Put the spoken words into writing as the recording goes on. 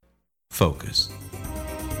Focus.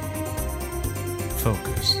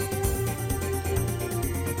 Focus.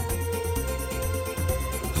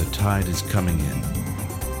 The tide is coming in.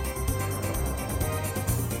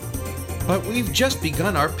 But we've just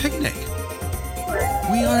begun our picnic.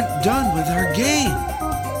 We aren't done with our game.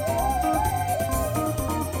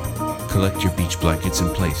 Collect your beach blankets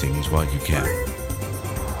and playthings while you can.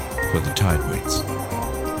 For the tide waits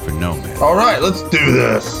for no man. All right, let's do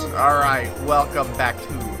this. All right, welcome back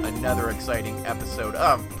to another exciting episode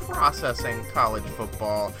of Processing College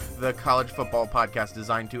Football, the college football podcast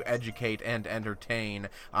designed to educate and entertain.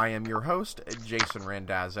 I am your host, Jason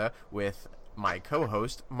Randazza, with my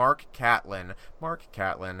co-host, Mark Catlin. Mark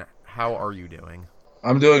Catlin, how are you doing?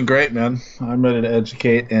 I'm doing great, man. I'm ready to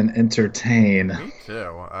educate and entertain. Me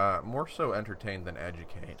too. More so entertain than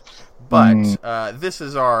educate. But this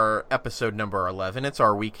is our episode number 11. It's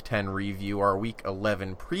our Week 10 review, our Week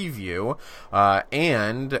 11 preview.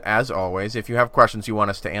 And, as always, if you have questions you want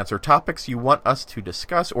us to answer, topics you want us to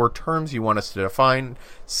discuss, or terms you want us to define,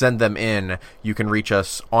 send them in. You can reach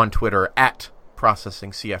us on Twitter at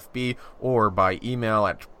ProcessingCFB or by email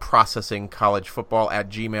at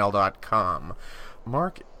processingcollegefootball@gmail.com.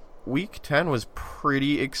 Mark, Week 10 was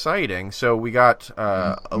pretty exciting. So we got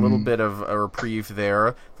a little bit of a reprieve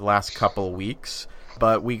there the last couple of weeks.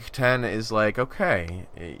 But Week 10 is like, okay,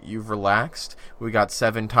 you've relaxed. We got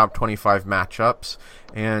 7 top 25 matchups,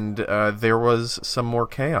 and there was some more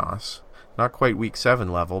chaos. Not quite Week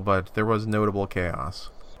 7 level, but there was notable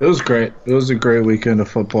chaos. It was great. It was a great weekend of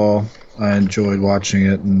football. I enjoyed watching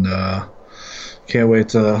it, and can't wait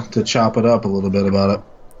to chop it up a little bit about it.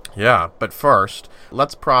 Yeah, but first,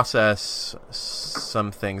 let's process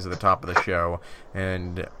some things at the top of the show,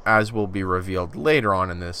 and as will be revealed later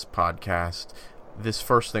on in this podcast, this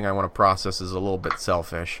first thing I want to process is a little bit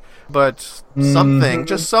selfish, but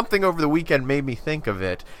just something over the weekend made me think of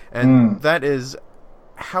it, and that is,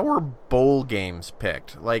 how are bowl games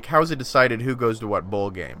picked? Like, how is it decided who goes to what bowl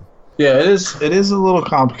game? Yeah, it is a little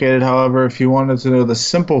complicated. However, if you wanted to know the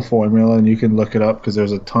simple formula, and you can look it up because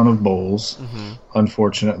there's a ton of bowls,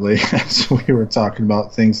 unfortunately, as we were talking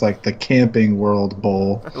about things like the Camping World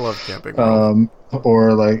Bowl. I love Camping World.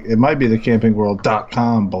 Or like it might be the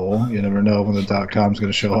campingworld.com bowl. You never know when the .com is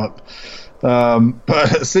going to show up.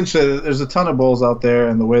 But essentially, there's a ton of bowls out there,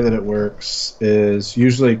 and the way that it works is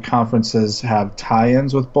usually conferences have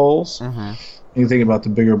tie-ins with bowls. You think about the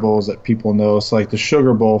bigger bowls that people know. So like the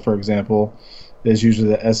Sugar Bowl, for example, is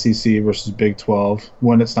usually the SEC versus Big 12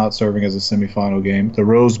 when it's not serving as a semifinal game. The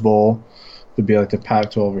Rose Bowl would be like the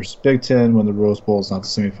Pac-12 versus Big 10 when the Rose Bowl is not the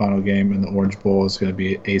semifinal game, and the Orange Bowl is going to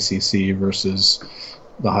be ACC versus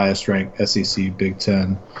the highest ranked SEC Big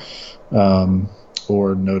 10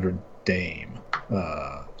 or Notre Dame.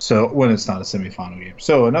 So when it's not a semifinal game.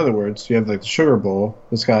 So in other words, you have like the Sugar Bowl.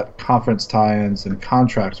 It's got conference tie-ins and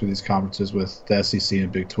contracts with these conferences with the SEC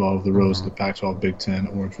and Big 12, the Rose, the Pac-12, Big 10,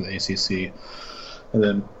 Orange for the ACC, and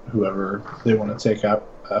then whoever they want to take out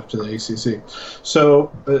after the ACC.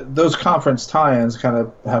 So those conference tie-ins kind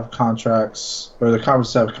of have contracts, or the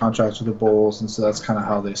conferences have contracts with the bowls, and so that's kind of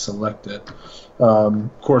how they select it. Of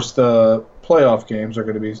course, the playoff games are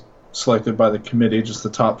going to be selected by the committee, just the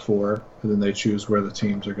top 4, and then they choose where the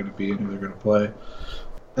teams are going to be and who they're going to play.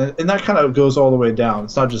 And that kind of goes all the way down.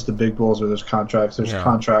 It's not just the big bowls where there's contracts. There's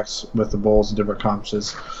contracts with the bowls in different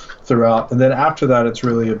conferences throughout. And then after that, it's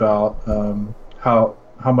really about how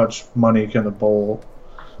much money can the bowl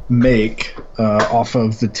make off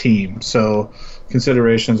of the team. So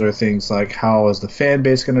considerations are things like how is the fan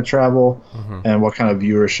base going to travel and what kind of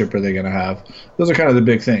viewership are they going to have. Those are kind of the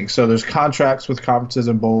big things. So there's contracts with conferences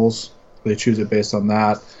and bowls. They choose it based on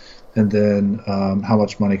that. And then how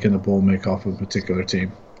much money can the bowl make off of a particular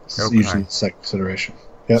team. It's usually the second consideration.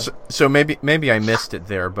 Yep. So maybe I missed it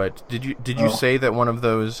there, but did you say that one of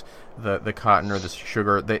those, the cotton or the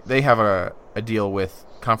sugar, they have a deal with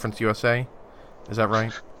Conference USA? Is that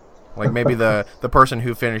right? Like maybe the person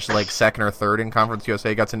who finished like second or third in Conference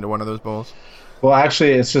USA gets into one of those bowls? Well,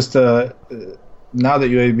 actually, it's just now that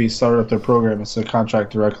UAB started up their program, it's a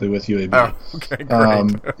contract directly with UAB. Oh, okay,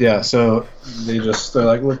 great. Yeah, so they're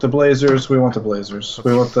like, look, the Blazers, we want the Blazers.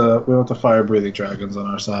 We want the fire-breathing dragons on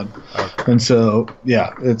our side. Okay. And so,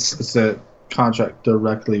 yeah, it's a contract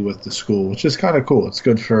directly with the school, which is kind of cool. It's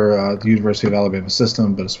good for the University of Alabama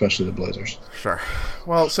system, but especially the Blazers. Sure.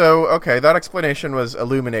 Well, so, okay, that explanation was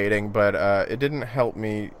illuminating, but it didn't help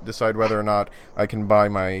me decide whether or not I can buy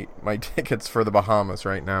my tickets for the Bahamas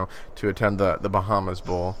right now to attend the Bahamas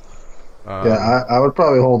Bowl. Yeah, I would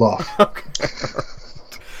probably hold off. Okay.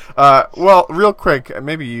 Well, real quick,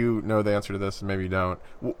 maybe you know the answer to this and maybe you don't.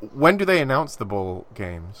 When do they announce the bowl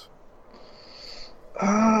games?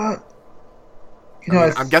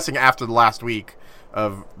 I'm guessing after the last week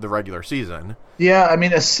of the regular season. Yeah, I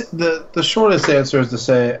mean, the shortest answer is to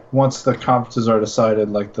say once the conferences are decided,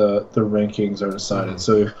 like the rankings are decided.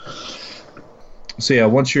 So yeah,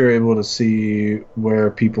 once you're able to see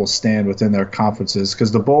where people stand within their conferences,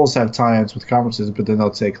 because the bowls have tie-ins with conferences, but then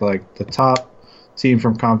they'll take like the top team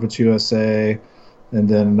from Conference USA, and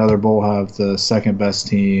then another bowl have the second best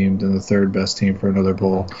team, then the third best team for another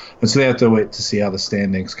bowl, and so they have to wait to see how the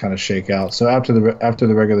standings kind of shake out. So after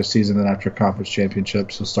the regular season, then after conference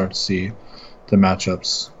championships, you'll start to see the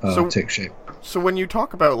matchups take shape. So when you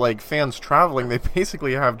talk about like fans traveling, they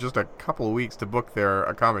basically have just a couple of weeks to book their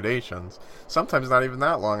accommodations. Sometimes not even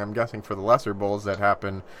that long, I'm guessing, for the lesser bowls that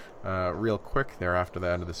happen real quick there after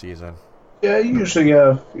the end of the season. Yeah, you usually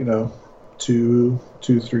have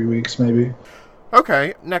 2-3 weeks maybe.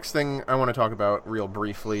 Okay, next thing I want to talk about real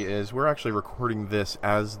briefly is we're actually recording this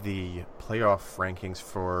as the playoff rankings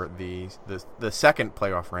for the second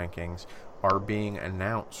playoff rankings are being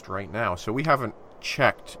announced right now. So we haven't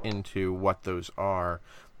checked into what those are,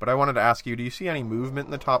 but I wanted to ask you, do you see any movement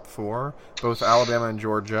in the top four? Both Alabama and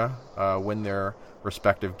Georgia win their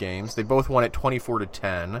respective games. They both won it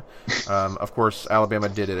 24-10. Of course, Alabama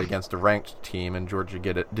did it against a ranked team, and Georgia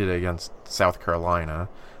did it against South Carolina.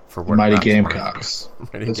 For what Mighty Gamecocks.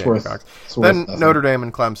 Mighty Gamecocks. Then Notre Dame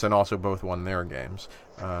and Clemson also both won their games,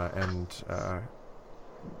 and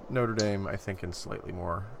Notre Dame, I think, in slightly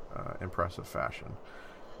more impressive fashion.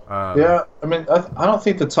 Yeah, I mean, I don't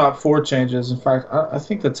think the top four changes. In fact, I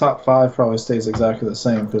think the top five probably stays exactly the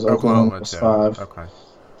same because Oklahoma was 5. Okay.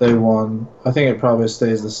 They won. I think it probably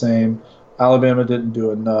stays the same. Alabama didn't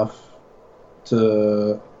do enough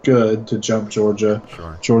to jump Georgia.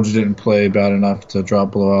 Sure. Georgia didn't play bad enough to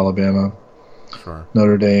drop below Alabama. Sure.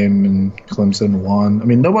 Notre Dame and Clemson won. I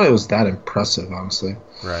mean, nobody was that impressive, honestly.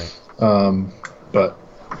 Right. But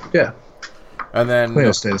yeah. And then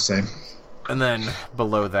it'll stay the same. And then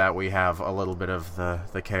below that we have a little bit of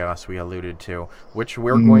the chaos we alluded to, which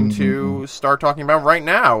we're going to start talking about right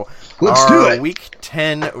now. Let's do it. Week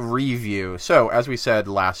 10 review. So, as we said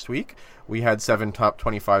last week, we had 7 top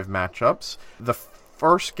 25 matchups. The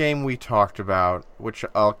first game we talked about, which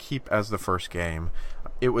I'll keep as the first game,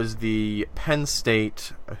 it was the Penn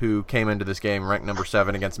State, who came into this game ranked number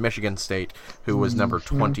 7 against Michigan State, who was number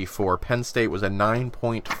 24. Penn State was a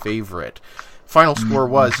 9-point favorite. Final score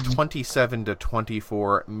was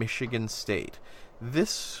 27-24 Michigan State.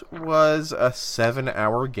 This was a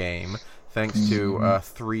 7-hour game thanks to a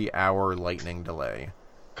 3-hour lightning delay.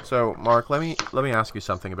 So, Mark, let me ask you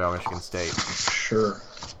something about Michigan State. Sure.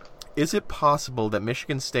 Is it possible that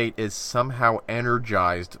Michigan State is somehow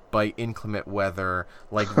energized by inclement weather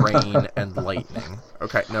like rain and lightning?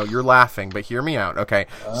 Okay, no, you're laughing, but hear me out. Okay,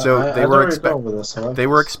 so they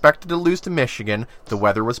were expected to lose to Michigan. The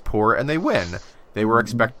weather was poor, and they win. They were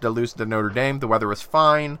expected to lose to Notre Dame. The weather was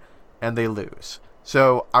fine, and they lose.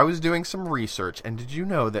 So I was doing some research, and did you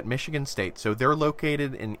know that Michigan State, so they're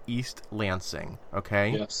located in East Lansing,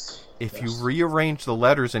 okay? Yes. If you rearrange the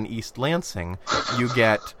letters in East Lansing, you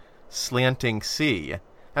get Slanting C.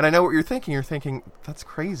 And I know what you're thinking. You're thinking, that's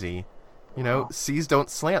crazy. You know, C's don't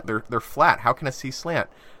slant. They're flat. How can a C slant?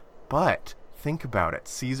 But think about it.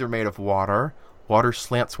 C's are made of water. Water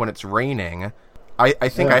slants when it's raining. I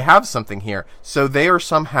think I have something here. So they are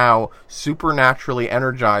somehow supernaturally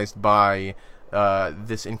energized by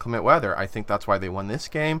this inclement weather. I think that's why they won this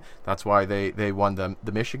game. That's why they won the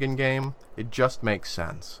Michigan game. It just makes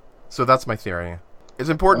sense. So that's my theory. It's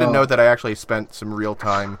important to note that I actually spent some real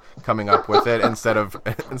time coming up with it instead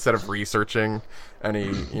of researching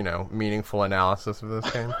any meaningful analysis of this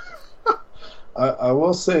game. I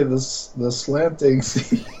will say the slanting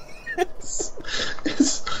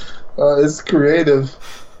is creative.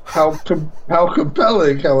 How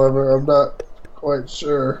compelling, however, I'm not quite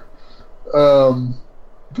sure.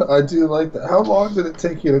 But I do like that. How long did it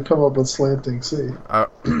take you to come up with slanting C? I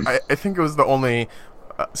think it was the only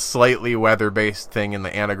slightly weather-based thing in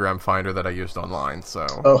the anagram finder that I used online, so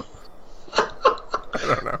I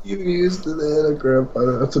don't know. You used an anagram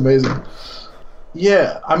finder. That's amazing.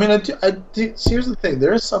 Yeah, I mean, I do. Here's the thing.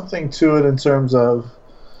 There is something to it in terms of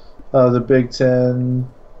the Big Ten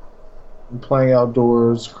playing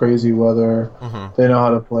outdoors, crazy weather. They know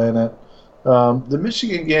how to play in it. The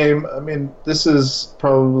Michigan game, I mean, this is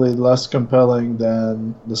probably less compelling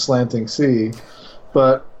than the slanting C,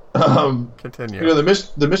 but continue.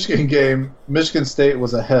 The Michigan game, Michigan State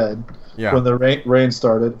was ahead when the rain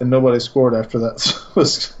started, and nobody scored after that. So it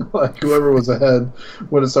was like whoever was ahead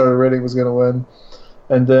when it started raining was going to win.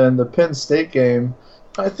 And then the Penn State game,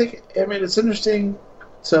 I mean, it's interesting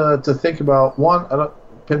to think about. One,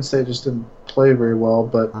 Penn State just didn't play very well,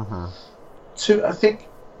 but I think,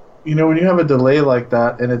 when you have a delay like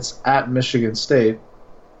that and it's at Michigan State,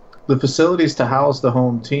 the facilities to house the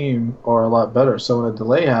home team are a lot better. So when a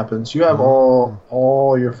delay happens, you have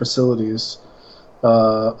all your facilities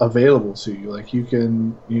available to you. Like you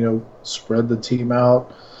can, spread the team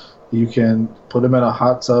out. You can put them in a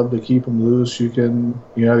hot tub to keep them loose. You can,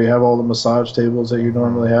 you have all the massage tables that you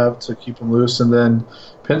normally have to keep them loose. And then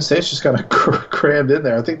Penn State's just kind of crammed in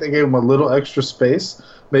there. I think they gave them a little extra space,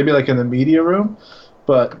 maybe like in the media room.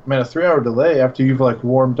 But, man, a 3-hour delay after you've,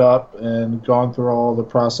 warmed up and gone through all the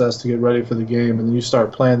process to get ready for the game, and then you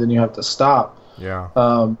start playing, then you have to stop. Yeah.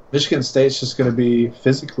 Michigan State's just going to be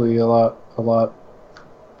physically a lot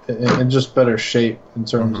in just better shape in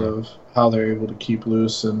terms of how they're able to keep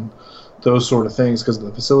loose and those sort of things because of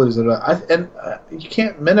the facilities that are. You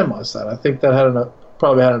can't minimize that. I think that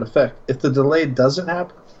probably had an effect. If the delay doesn't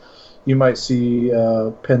happen, you might see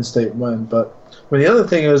Penn State win. But the other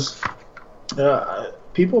thing is,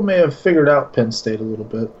 people may have figured out Penn State a little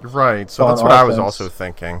bit. Right. So that's what I was also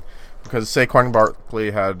thinking, because Saquon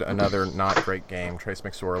Barkley had another not great game. Trace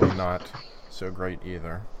McSorley not so great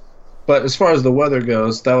either. But as far as the weather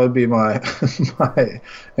goes, that would be my my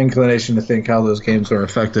inclination to think how those games are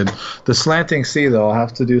affected. The slanting sea, though, I'll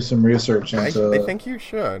have to do some research into. I think you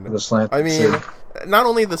should. The slanting sea. Not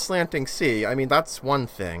only the slanting sea. That's one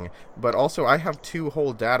thing, but also I have 2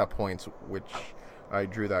 whole data points which I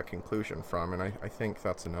drew that conclusion from, and I think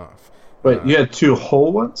that's enough. Wait, you had 2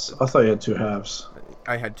 whole ones? I thought you had 2 halves.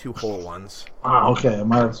 I had 2 whole ones. Okay. I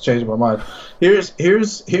might have to change my mind. Here's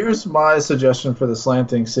my suggestion for the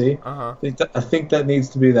slanting sea. Uh-huh. I think that needs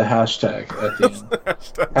to be the hashtag at the end.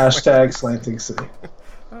 Hashtag slanting sea.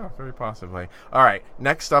 Oh, very possibly. All right.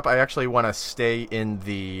 Next up, I actually want to stay in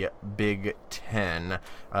the Big Ten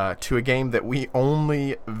to a game that we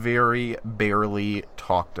only very barely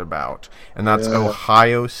talked about, and that's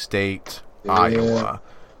Ohio State, Iowa.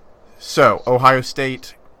 So, Ohio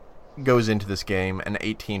State goes into this game an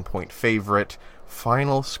 18-point favorite.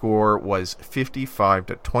 Final score was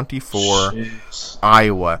 55-24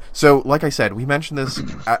 Iowa. So, like I said, we mentioned this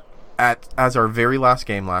as our very last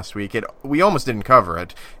game last week. We almost didn't cover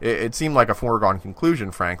it. It seemed like a foregone conclusion,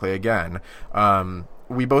 frankly, again.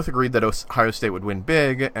 We both agreed that Ohio State would win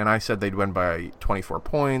big, and I said they'd win by 24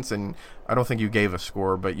 points, and I don't think you gave a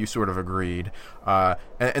score, but you sort of agreed.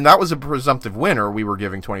 And that was a presumptive winner. We were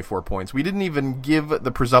giving 24 points. We didn't even give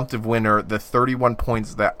the presumptive winner the 31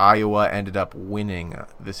 points that Iowa ended up winning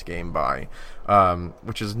this game by,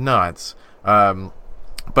 which is nuts.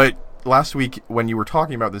 But last week, when you were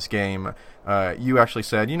talking about this game, you actually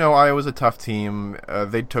said, Iowa's a tough team.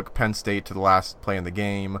 They took Penn State to the last play in the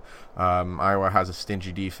game. Iowa has a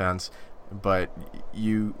stingy defense. But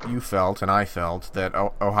you felt, and I felt, that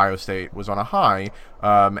Ohio State was on a high,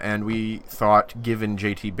 and we thought, given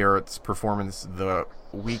J.T. Barrett's performance the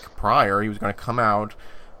week prior, he was going to come out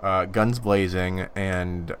guns blazing,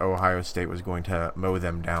 and Ohio State was going to mow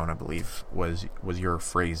them down, I believe was your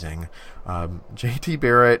phrasing. J.T.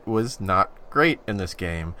 Barrett was not great in this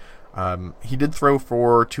game. He did throw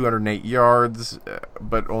for 208 yards,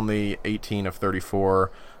 but only 18 of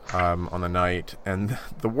 34 on the night. And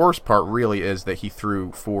the worst part really is that he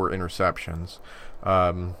threw 4 interceptions.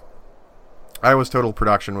 Iowa's total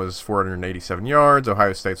production was 487 yards.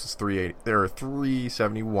 Ohio State's was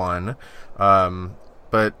 371.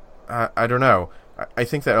 But I don't know. I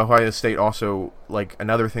think that Ohio State also,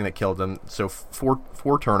 another thing that killed them, so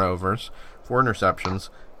four turnovers, 4 interceptions,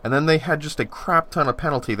 and then they had just a crap ton of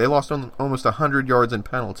penalty. They lost almost 100 yards in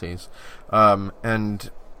penalties.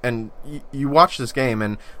 And you watch this game,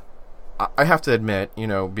 and I have to admit,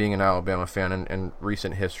 being an Alabama fan and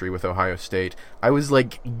recent history with Ohio State, I was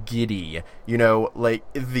giddy.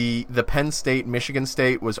 The Penn State, Michigan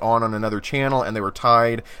State was on another channel, and they were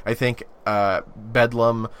tied. I think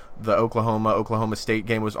Bedlam, the Oklahoma State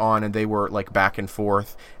game was on, and they were back and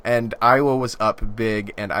forth. And Iowa was up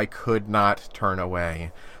big, and I could not turn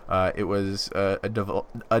away. It was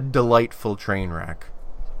a delightful train wreck.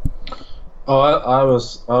 Oh, I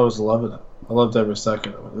was loving it. I loved every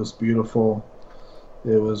second of it. It was beautiful.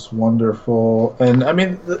 It was wonderful. And I'm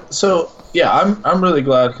really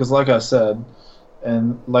glad because, like I said,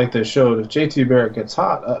 and like they showed, if JT Barrett gets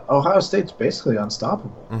hot, Ohio State's basically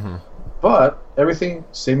unstoppable. Mm-hmm. But everything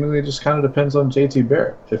seemingly just kind of depends on JT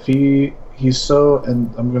Barrett. If he's so,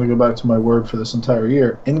 and I'm going to go back to my word for this entire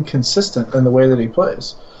year, inconsistent in the way that he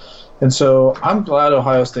plays. And so I'm glad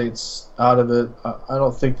Ohio State's out of it. I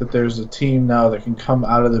don't think that there's a team now that can come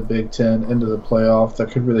out of the Big Ten into the playoff that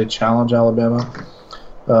could really challenge Alabama.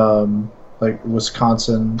 Like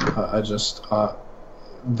Wisconsin,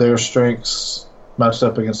 their strengths matched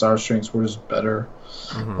up against our strengths were just better.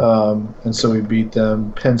 And so we beat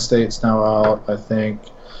them. Penn State's now out, I think.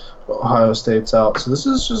 Ohio State's out. So this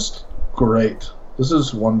is just great. This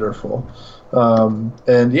is wonderful.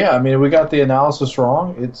 And yeah, I mean, we got the analysis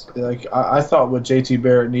wrong. It's like I thought what JT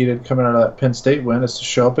Barrett needed coming out of that Penn State win is to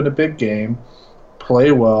show up in a big game,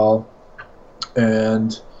 play well,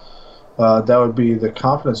 and that would be the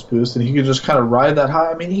confidence boost. And he could just kind of ride that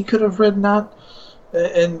high. I mean, he could have ridden that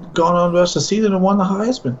and gone on to the rest of the season and won the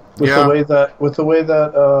Heisman with the way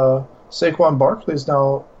that Saquon Barkley is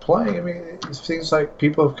now playing. I mean, it seems like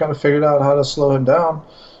people have kind of figured out how to slow him down.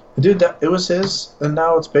 Dude, it was his, and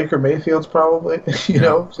now it's Baker Mayfield's probably. You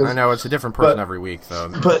know, I know it's a different person every week, though.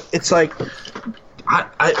 But it's like,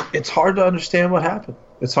 it's hard to understand what happened.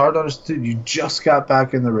 It's hard to understand. You just got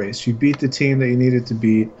back in the race. You beat the team that you needed to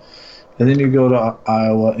beat, and then you go to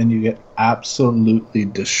Iowa and you get absolutely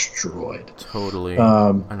destroyed. Totally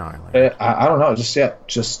annihilated. I don't know.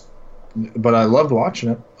 But I loved watching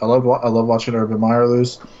it. I love watching Urban Meyer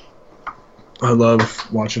lose. I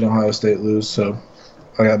love watching Ohio State lose. So.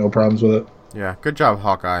 I got no problems with it. Yeah, good job,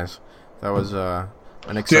 Hawkeyes. That was an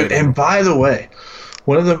exciting... Dude, and by the way,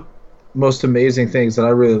 one of the most amazing things that I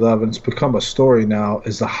really love, and it's become a story now,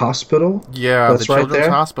 is the hospital. Yeah, the children's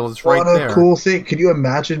hospital is right there. What a cool thing. Can you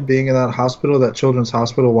imagine being in that hospital, that children's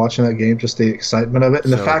hospital, watching that game, just the excitement of it?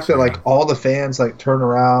 And the fact that like all the fans like turn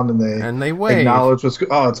around and they wave. Acknowledge what's good.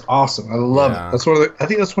 Oh, it's awesome. I love it. I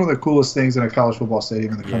think that's one of the coolest things in a college football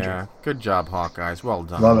stadium in the country. Yeah, good job, Hawkeyes. Well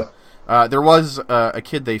done. Love it. There was a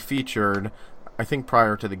kid they featured, I think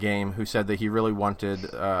prior to the game, who said that he really wanted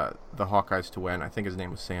the Hawkeyes to win. I think his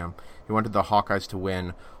name was Sam. He wanted the Hawkeyes to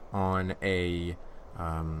win on a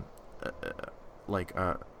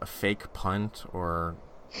fake punt or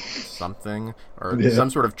something, or some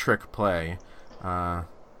sort of trick play.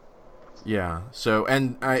 Yeah. So,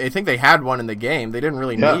 and I think they had one in the game. They didn't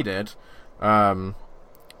really need it.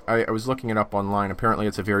 I was looking it up online. Apparently,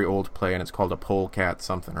 it's a very old play, and it's called a polecat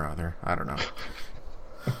something or other. I don't know.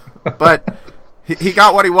 But he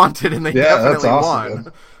got what he wanted, and they definitely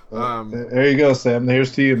awesome, won. There you go, Sam.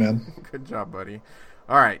 Here's to you, man. Good job, buddy.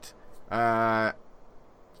 All right.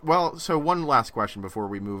 Well, so one last question before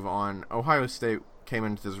we move on. Ohio State came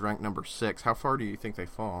into this ranked number 6. How far do you think they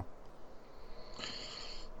fall?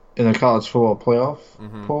 In the college football playoff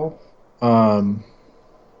poll?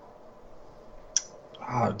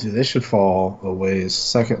 Dude, they should fall a ways.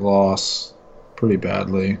 Second loss, pretty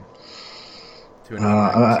badly.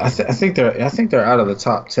 I think they're out of the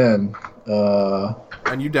top 10.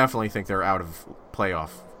 And you definitely think they're out of playoff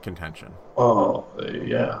contention. Oh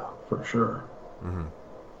yeah, for sure. Mm-hmm.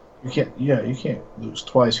 You can't lose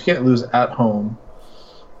twice. You can't lose at home,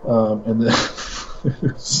 and then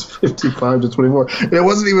it's 55-24. And it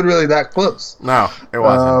wasn't even really that close. No, it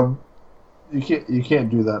wasn't. You can't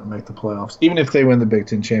do that and make the playoffs. Even if they win the Big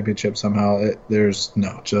Ten championship somehow, just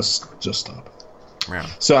stop it. Yeah.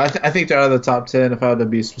 So I think they're out of the top 10. If I had to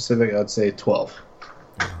be specific, I'd say 12.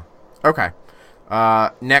 Okay.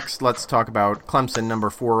 Next, let's talk about Clemson, number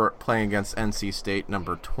 4, playing against NC State,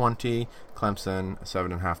 number 20. Clemson, a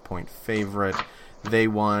 7.5-point favorite. They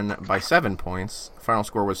won by 7 points. Final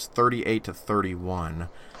score was 38-31.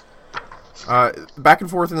 Back and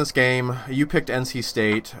forth in this game. You picked NC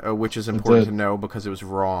State, which is important to know because it was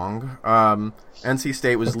wrong. NC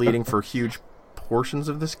State was leading for huge portions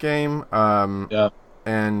of this game. And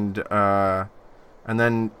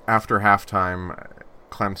then after halftime,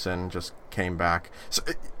 Clemson just came back. So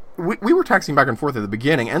we were texting back and forth at the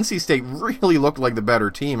beginning. NC State really looked like the better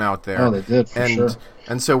team out there. Oh, they did, for sure.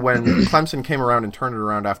 And so when Clemson came around and turned it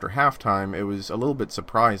around after halftime, it was a little bit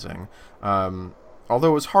surprising.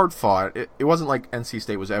 Although it was hard fought, it wasn't like NC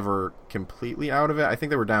State was ever completely out of it. I think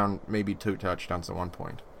they were down maybe 2 touchdowns at one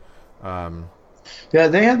point. Yeah,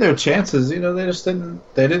 they had their chances. They just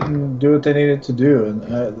didn't do what they needed to do,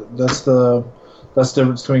 and that's the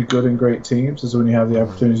difference between good and great teams is when you have the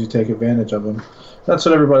opportunity to take advantage of them. That's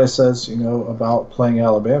what everybody says, about playing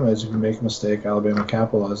Alabama is if you make a mistake, Alabama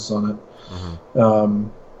capitalizes on it. Mm-hmm.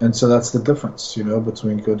 And so that's the difference,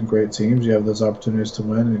 between good and great teams. You have those opportunities to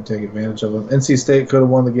win and you take advantage of them. NC State could have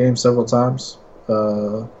won the game several times,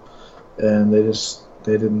 and they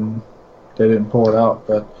didn't pull it out.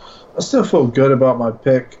 But I still feel good about my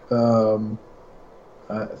pick.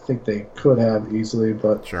 I think they could have easily,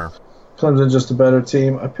 but sure. Clemson's just a better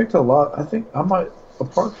team. I picked a lot. I think I might,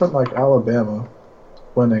 apart from Alabama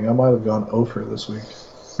winning, I might have gone over this week.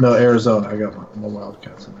 No, Arizona. I got my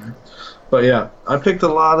Wildcats in there. But yeah, I picked a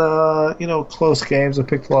lot of close games. I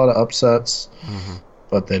picked a lot of upsets,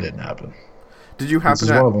 but they didn't happen. Did you happen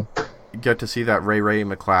to get to see that Ray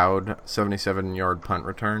McLeod 77-yard punt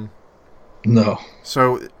return? No.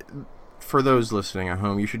 So for those listening at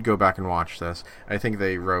home, you should go back and watch this. I think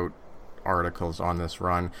they wrote articles on this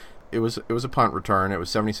run. It was a punt return. It was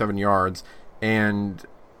 77 yards, and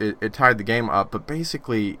it tied the game up. But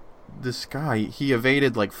basically, this guy, he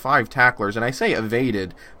evaded like 5 tacklers, and I say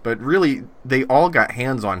evaded, but really they all got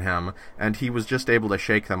hands on him, and he was just able to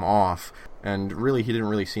shake them off. And really, he didn't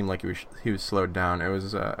really seem like he was slowed down. It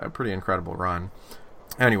was a pretty incredible run.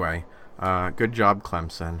 Anyway, good job,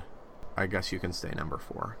 Clemson. I guess you can stay number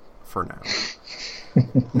 4 for now.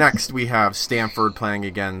 Next, we have Stanford playing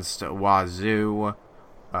against Wazoo.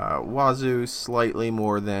 Wazoo slightly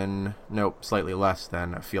less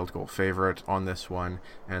than a field goal favorite on this one,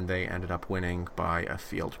 and they ended up winning by a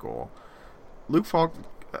field goal. Luke Falk,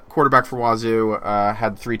 quarterback for Wazoo,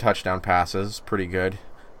 had 3 touchdown passes. Pretty good.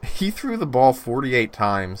 He threw the ball 48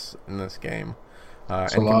 times in this game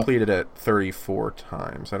and completed it 34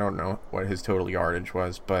 times. I don't know what his total yardage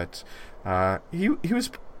was, but he was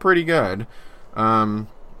pretty good.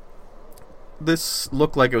 This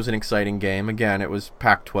looked like it was an exciting game. Again, it was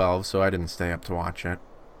Pac-12, so I didn't stay up to watch it.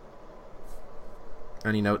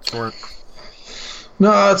 Any notes for it?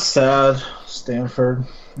 No, it's sad. Stanford,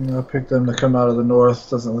 I picked them to come out of the North.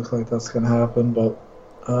 Doesn't look like that's going to happen, but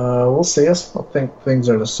we'll see. I still think things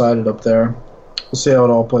are decided up there. We'll see how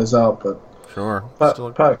it all plays out, but sure.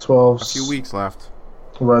 Pac-12's a few weeks left.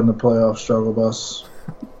 Riding the playoff struggle bus.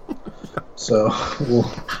 So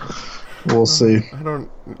we'll see. I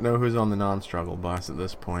don't know who's on the non-struggle bus at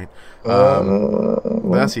this point.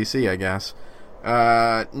 The SEC, I guess.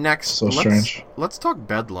 Next, strange. Let's talk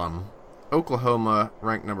Bedlam. Oklahoma,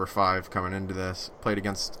 ranked number 5 coming into this, played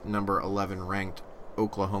against number 11 ranked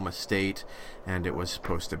Oklahoma State, and it was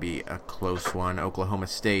supposed to be a close one. Oklahoma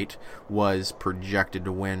State was projected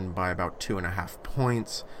to win by about 2.5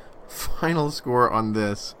 points. Final score on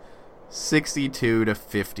this,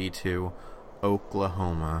 62-52,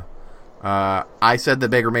 Oklahoma. I said that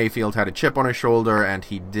Baker Mayfield had a chip on his shoulder, and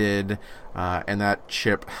he did, and that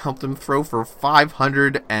chip helped him throw for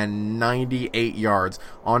 598 yards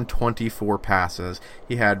on 24 passes.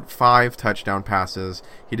 He had 5 touchdown passes.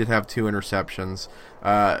 He did have 2 interceptions.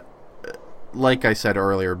 Like I said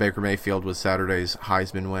earlier, Baker Mayfield was Saturday's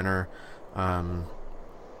Heisman winner.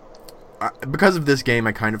 Because of this game,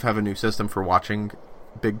 I kind of have a new system for watching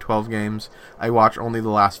Big 12 games. I watch only the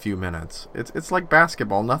last few minutes. It's like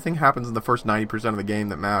basketball. Nothing happens in the first 90% of the game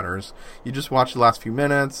that matters. You just watch the last few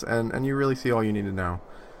minutes, and you really see all you need to know.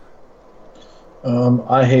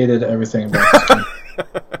 I hated everything about this game.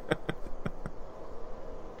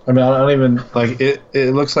 I mean, I don't even like it.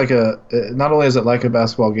 It looks like not only is it like a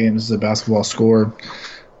basketball game, this is a basketball score.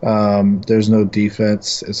 There's no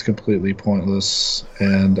defense. It's completely pointless,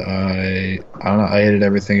 and I don't know. I hated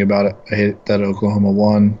everything about it. I hated that Oklahoma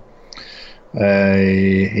won.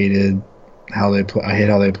 I hated how they play. I hate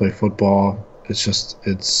how they play football.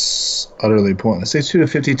 It's utterly pointless.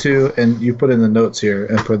 62-52, and you put in the notes here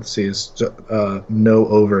in parentheses, no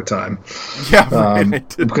overtime. Yeah,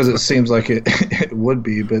 right. Because it seems like it would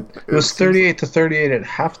be, but it was 38-38 at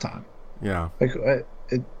halftime. Yeah, like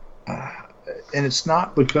and it's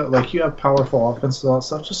not because like you have powerful offenses and all that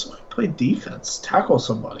stuff. Just play defense, tackle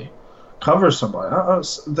somebody, cover somebody.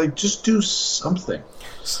 Like just do something.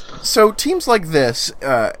 So teams like this,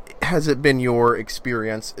 has it been your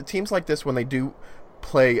experience? Teams like this, when they do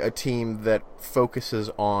play a team that focuses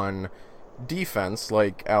on defense,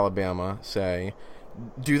 like Alabama, say,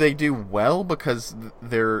 do they do well because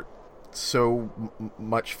they're so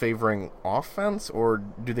much favoring offense, or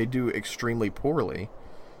do they do extremely poorly?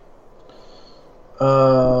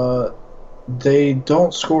 They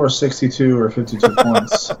don't score 62 or 52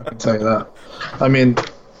 points. I can tell you that. I mean,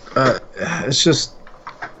 it's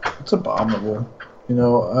abominable.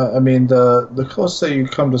 I mean, the closest that you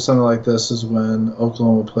come to something like this is when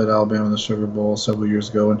Oklahoma played Alabama in the Sugar Bowl several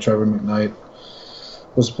years ago, and Trevor McKnight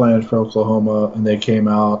was playing for Oklahoma, and they came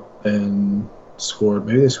out and scored.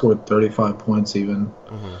 Maybe they scored 35 points even.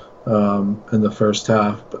 In the first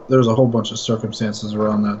half, but there was a whole bunch of circumstances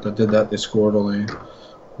around that did that. They scored only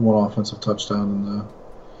 1 offensive touchdown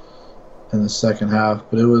in the second half,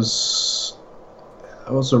 but it was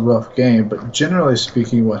a rough game. But generally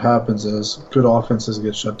speaking, what happens is good offenses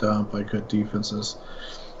get shut down by good defenses,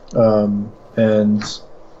 and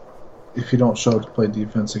if you don't show up to play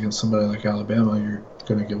defense against somebody like Alabama, you're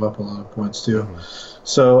going to give up a lot of points too.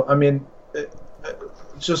 So I mean, if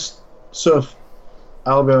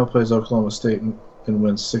Alabama plays Oklahoma State and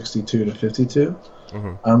wins 62-52,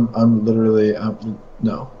 I'm literally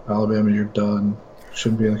no, Alabama, you're done.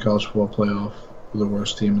 Shouldn't be in the college football playoff. the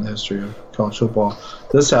worst team in the history of college football.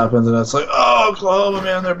 This happens, and it's like, oh, Oklahoma,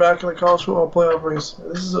 man, they're back in the college football playoff race.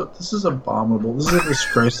 This is abominable. This is a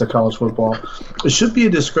disgrace to college football. It should be a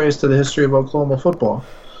disgrace to the history of Oklahoma football.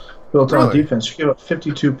 Built on defense. You gave up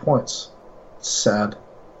 52 points. It's sad.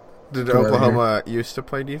 Did Oklahoma used to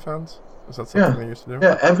play defense? Is that something they used to do?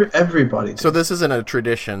 Yeah, everybody did. So this isn't a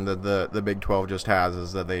tradition that the Big 12 just has,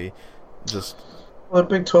 is that they just... Well, the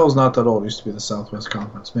Big 12 is not that old. It used to be the Southwest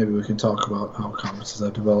Conference. Maybe we can talk about how conferences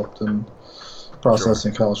have developed and process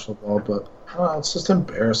in college football, but it's just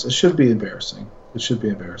embarrassing. It should be embarrassing.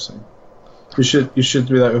 You should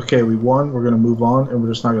be like, okay, we won, we're going to move on, and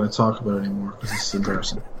we're just not going to talk about it anymore because it's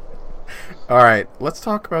embarrassing. All right, let's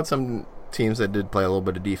talk about some teams that did play a little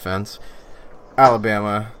bit of defense.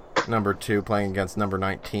 Alabama, number 2, playing against number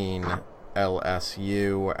 19,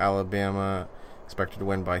 LSU. Alabama expected to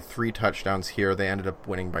win by 3 touchdowns here. They ended up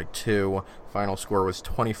winning by 2. Final score was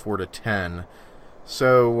 24-10.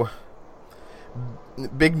 So,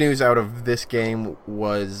 big news out of this game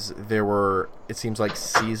was there were, it seems like,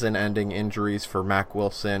 season-ending injuries for Mack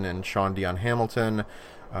Wilson and Sean Dion Hamilton.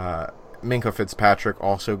 Minkah Fitzpatrick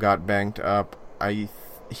also got banged up.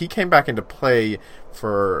 He came back into play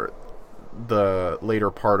for the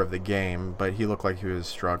later part of the game, but he looked like he was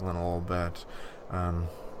struggling a little bit.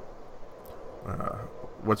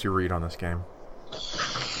 What's your read on this game?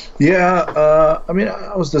 Yeah, I mean,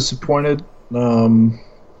 I was disappointed.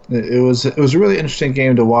 It was a really interesting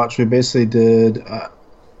game to watch. We basically did, I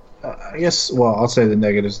guess. Well, I'll say the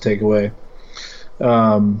negatives takeaway.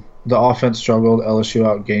 The offense struggled. LSU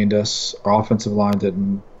outgained us. Our offensive line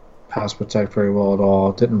didn't pass protect very well at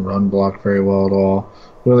all. Didn't run block very well at all.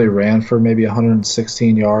 Really ran for maybe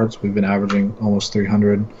 116 yards. We've been averaging almost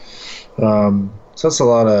 300. So that's a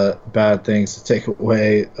lot of bad things to take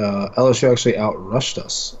away. LSU actually outrushed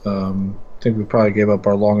us. I think we probably gave up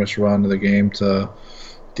our longest run of the game to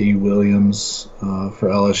D. Williams for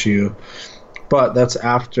LSU. But that's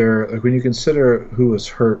after, like, when you consider who was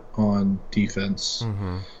hurt on defense,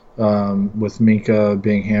 with Minkah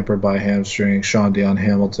being hampered by hamstring, Sean Dion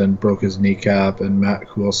Hamilton broke his kneecap, and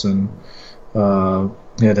Matt Wilson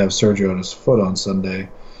he had to have surgery on his foot on Sunday.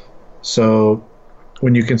 So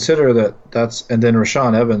when you consider that's, and then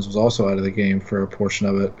Rashaan Evans was also out of the game for a portion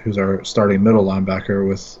of it, who's our starting middle linebacker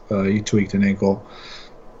with he tweaked an ankle.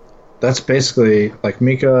 That's basically like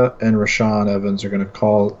Minkah and Rashaan Evans are going to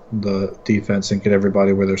call the defense and get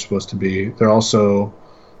everybody where they're supposed to be. They're also,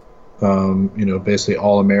 basically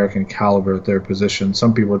all-American caliber at their position.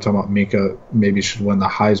 Some people are talking about Minkah maybe should win the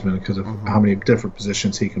Heisman because of how many different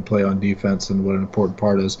positions he can play on defense and what an important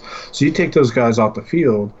part is. So you take those guys off the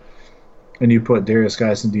field and you put Darius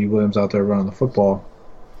Geis and D. Williams out there running the football,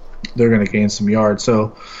 they're going to gain some yards.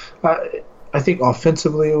 So I think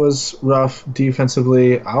offensively it was rough.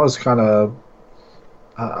 Defensively, I wasn't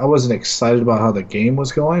excited about how the game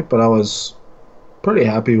was going, but I was pretty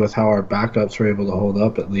happy with how our backups were able to hold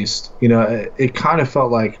up at least. It kind of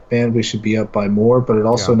felt like, man, we should be up by more, but it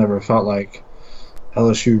also never felt like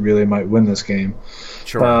LSU really might win this game.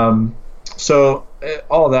 Sure. So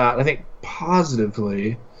all that, I think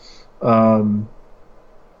positively, I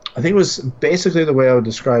think it was basically the way I would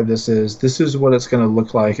describe this is what it's going to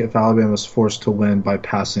look like if Alabama is forced to win by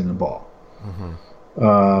passing the ball.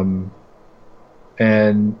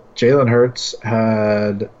 And Jalen Hurts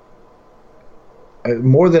had,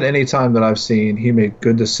 more than any time that I've seen, he made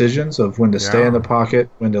good decisions of when to stay in the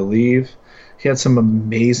pocket, when to leave. He had some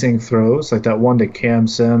amazing throws, like that one to Cam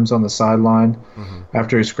Sims on the sideline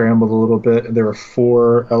after he scrambled a little bit. And there were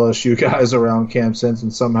 4 LSU guys around Cam Sims,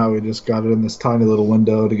 and somehow he just got it in this tiny little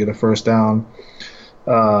window to get a first down.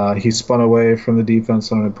 He spun away from the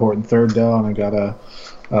defense on an important third down and got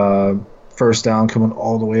a first down coming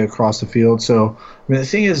all the way across the field. So, I mean, the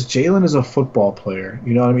thing is, Jalen is a football player.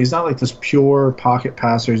 You know what I mean? He's not like this pure pocket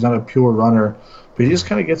passer. He's not a pure runner. But he just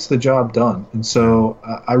kind of gets the job done. And so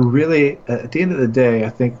I really, at the end of the day, I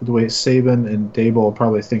think the way Saban and Dable will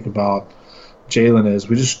probably think about Jalen is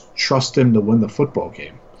we just trust him to win the football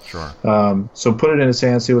game. Sure. So put it in his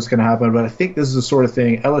hands, see what's going to happen. But I think this is the sort of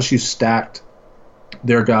thing, LSU stacked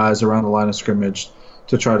their guys around the line of scrimmage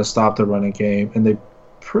to try to stop the running game. And they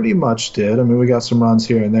pretty much did. I mean, we got some runs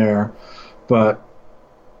here and there. But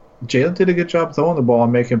Jalen did a good job throwing the ball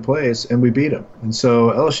and making plays, and we beat him. And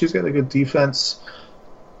so LSU's got a good defense.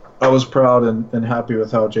 I was proud and happy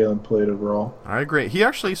with how Jalen played overall. I agree. He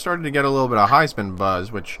actually started to get a little bit of Heisman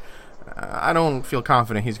buzz, which I don't feel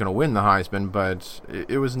confident he's going to win the Heisman, but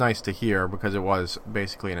it was nice to hear because it was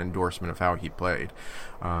basically an endorsement of how he played.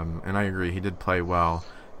 And I agree, he did play well.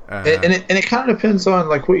 And it kind of depends on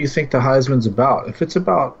like what you think the Heisman's about. If it's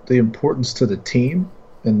about the importance to the team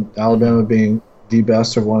and Alabama being the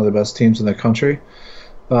best or one of the best teams in the country.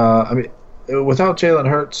 I mean, without Jalen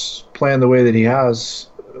Hurts playing the way that he has,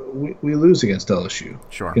 we lose against LSU.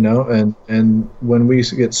 Sure. And when we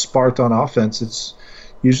get sparked on offense, it's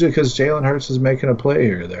usually because Jalen Hurts is making a play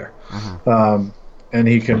here or there. And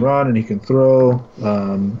he can run and he can throw.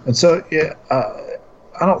 And so, yeah,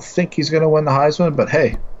 I don't think he's going to win the Heisman, but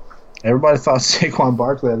hey, everybody thought Saquon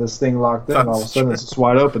Barkley had this thing locked in. All of a sudden, it's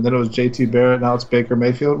wide open. Then it was J.T. Barrett. Now it's Baker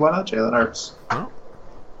Mayfield. Why not Jalen Hurts?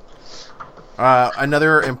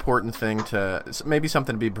 Another important thing maybe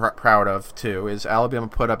something to be proud of, too, is Alabama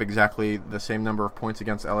put up exactly the same number of points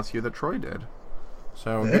against LSU that Troy did.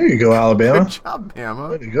 So there you go, Alabama. Good job,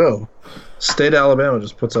 Bama. Way to go. State of Alabama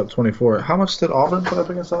just puts up 24. How much did Auburn put up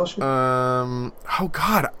against LSU? Oh,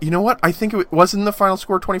 God. You know what? I think it wasn't the final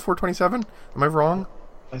score 24-27. Am I wrong?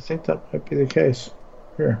 I think that might be the case.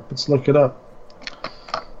 Here, let's look it up.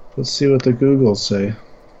 Let's see what the Googles say.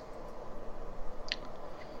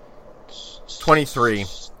 23.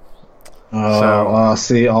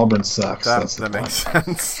 See, Auburn sucks. That makes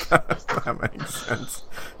sense. That makes sense.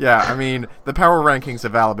 Yeah, I mean, the power rankings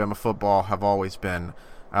of Alabama football have always been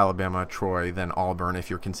Alabama, Troy, then Auburn, if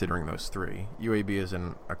you're considering those three. UAB is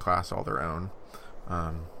in a class all their own.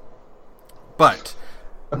 But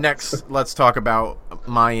next, let's talk about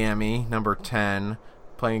Miami, number 10,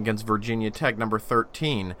 playing against Virginia Tech, number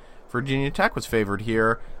 13. Virginia Tech was favored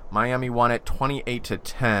here. Miami won it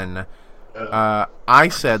 28-10. I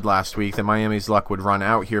said last week that Miami's luck would run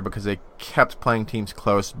out here because they kept playing teams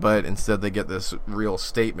close, but instead they get this real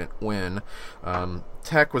statement win.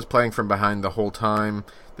 Tech was playing from behind the whole time.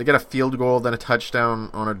 They get a field goal, then a touchdown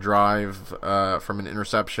on a drive from an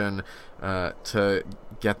interception to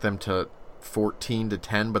get them to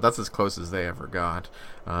 14-10, but that's as close as they ever got.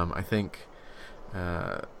 I think,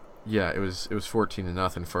 it was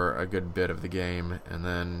 14-0 for a good bit of the game, and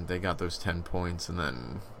then they got those 10 points, and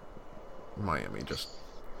then Miami just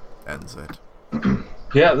ends it.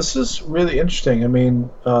 Yeah, this is really interesting. I mean,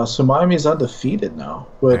 so Miami's undefeated now,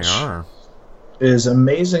 which is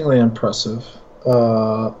amazingly impressive,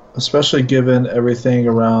 especially given everything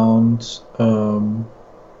around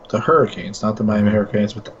the Hurricanes, not the Miami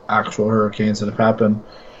Hurricanes, but the actual Hurricanes that have happened.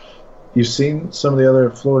 You've seen some of the other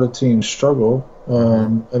Florida teams struggle,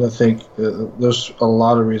 and I think there's a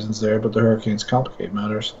lot of reasons there, but the Hurricanes complicate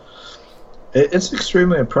matters. It's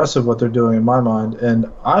extremely impressive what they're doing in my mind,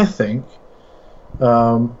 and I think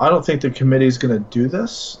I don't think the committee's going to do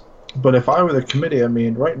this, but if I were the committee, I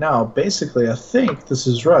mean, right now, basically, I think this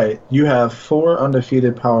is right. You have 4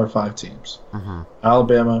 undefeated Power 5 teams: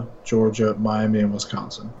 Alabama, Georgia, Miami, and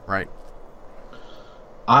Wisconsin. Right.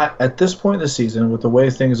 At this point in the season, with the way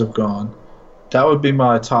things have gone, that would be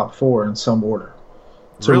my top 4 in some order.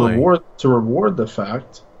 To reward the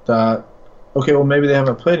fact that, okay, well, maybe they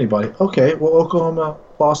haven't played anybody. Okay, well, Oklahoma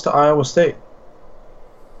lost to Iowa State.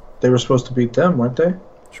 They were supposed to beat them, weren't they?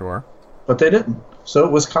 Sure. But they didn't. So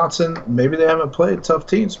Wisconsin, maybe they haven't played tough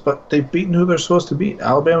teams, but they've beaten who they're supposed to beat.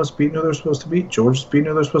 Alabama's beaten who they're supposed to beat. Georgia's beaten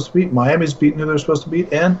who they're supposed to beat. Miami's beaten who they're supposed to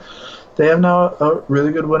beat. And they have now a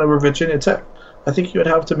really good win over Virginia Tech. I think you would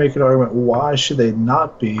have to make an argument, why should they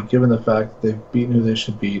not be, given the fact that they've beaten who they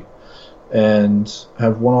should beat and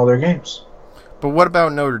have won all their games? But what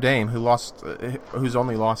about Notre Dame, whose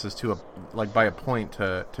only loss is by a point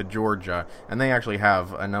to Georgia, and they actually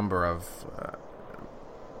have a number of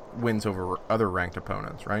wins over other ranked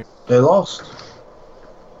opponents, right? They lost.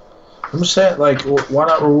 I'm just saying, why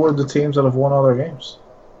not reward the teams that have won all their games?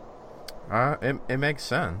 It makes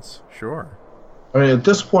sense, sure. I mean, at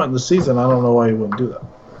this point in the season, I don't know why you wouldn't do that.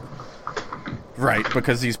 Right,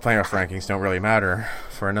 because these playoff rankings don't really matter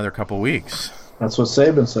for another couple weeks. That's what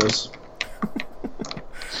Saban says.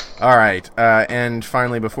 All right, and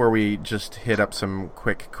finally, before we just hit up some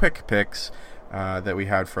quick picks that we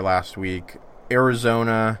had for last week,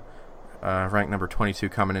 Arizona, ranked number 22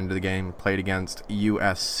 coming into the game, played against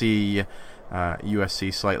USC.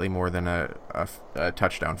 USC slightly more than a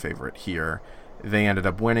touchdown favorite here. They ended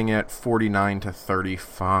up winning it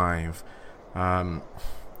 49-35.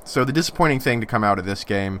 So the disappointing thing to come out of this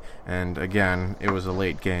game, and again, it was a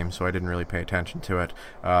late game, so I didn't really pay attention to it.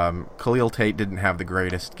 Khalil Tate didn't have the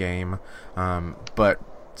greatest game, but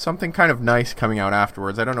something kind of nice coming out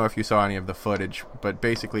afterwards. I don't know if you saw any of the footage, but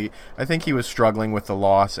basically, I think he was struggling with the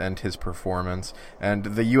loss and his performance, and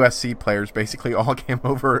the USC players basically all came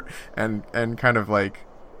over and kind of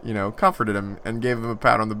comforted him and gave him a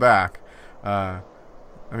pat on the back. I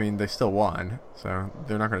mean, they still won, so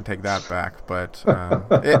they're not going to take that back. But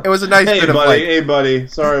it was a nice bit of Hey, buddy.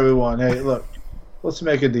 Sorry we won. Hey, look, let's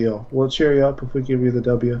make a deal. We'll cheer you up if we give you the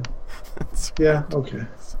W. Yeah, okay.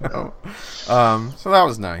 So that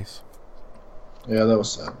was nice. Yeah, that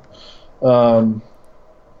was sad. Whatever.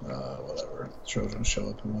 Trojans show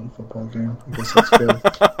up and win a football game. I guess that's good.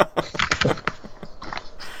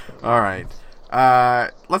 All right.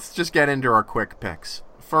 Let's just get into our quick picks.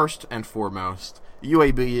 First and foremost,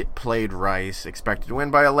 UAB played Rice, expected to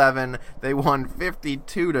win by 11. They won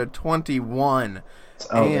 52-21,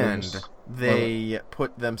 and they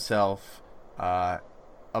put themselves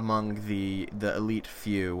among the elite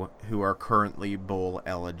few who are currently bowl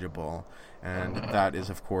eligible. And that is,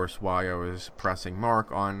 of course, why I was pressing Mark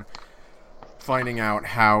on finding out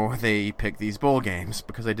how they pick these bowl games,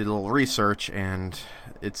 because I did a little research, and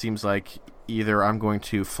it seems like either I'm going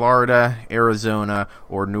to Florida, Arizona,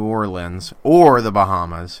 or New Orleans, or the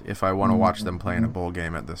Bahamas, if I want to watch them play in a bowl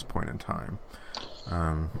game at this point in time.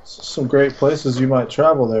 Some great places you might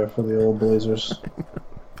travel there for the old Blazers.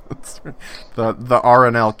 the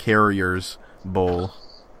R&L Carriers Bowl.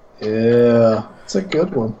 Yeah, it's a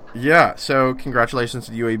good one. Yeah, so congratulations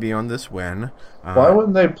to UAB on this win. Why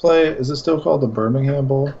wouldn't they play? Is it still called the Birmingham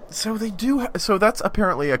Bowl? So they do. So that's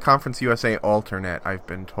apparently a Conference USA alternate, I've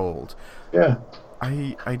been told. Yeah.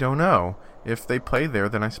 I don't know. If they play there,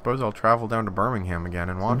 then I suppose I'll travel down to Birmingham again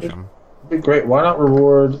and watch them. It'd be great. Why not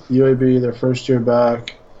reward UAB their first year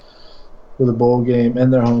back with a bowl game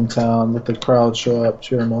in their hometown? Let the crowd show up,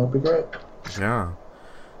 cheer them on. It'd be great. Yeah,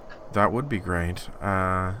 that would be great.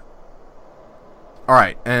 All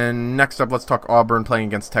right, and next up, let's talk Auburn playing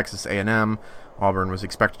against Texas A&M. Auburn was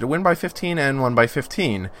expected to win by 15 and won by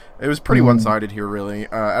 15. It was pretty one-sided here, really.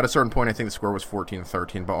 At a certain point, I think the score was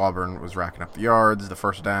 14-13, but Auburn was racking up the yards, the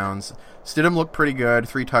first downs. Stidham looked pretty good,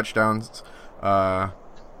 3 touchdowns, or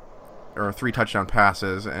 3 touchdown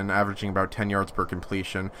passes, and averaging about 10 yards per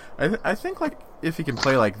completion. I think, like, if he can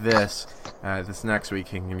play like this next week,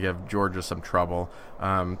 he can give Georgia some trouble.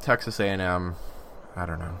 Texas A&M, I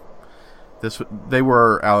don't know. They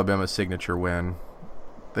were Alabama's signature win.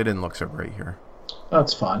 They didn't look so great here.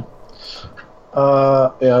 That's fine. Yeah,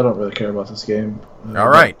 I don't really care about this game. All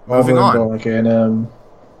right, moving on. Don't like A&M,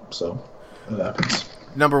 so it happens.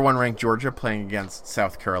 Number 1 ranked Georgia playing against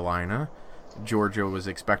South Carolina. Georgia was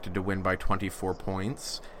expected to win by 24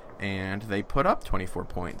 points, and they put up 24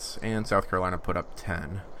 points, and South Carolina put up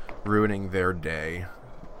 10, ruining their day.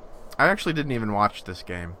 I actually didn't even watch this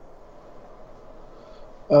game.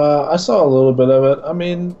 I saw a little bit of it. I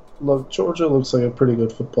mean, look, Georgia looks like a pretty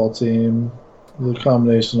good football team. The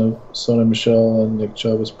combination of Sonny Michel and Nick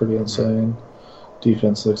Chubb is pretty insane.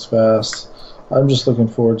 Defense looks fast. I'm just looking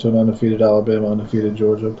forward to an undefeated Alabama, undefeated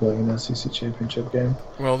Georgia playing an SEC championship game.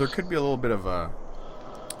 Well, there could be a little bit of a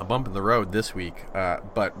bump in the road this week,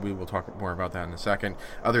 but we will talk more about that in a second.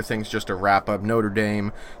 Other things, just to wrap up, Notre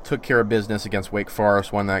Dame took care of business against Wake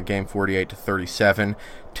Forest, won that game 48-37.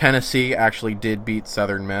 Tennessee actually did beat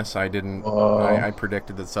Southern Miss. I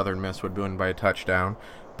predicted that Southern Miss would win by a touchdown,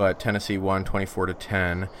 but Tennessee won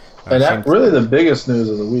 24-10. And really the biggest news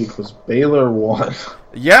of the week was Baylor won.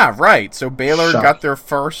 Yeah, right. So Baylor Shock. got their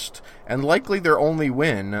first and likely their only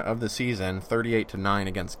win of the season, 38-9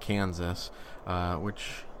 against Kansas,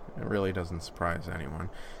 which really doesn't surprise anyone.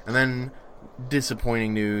 And then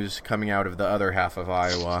disappointing news coming out of the other half of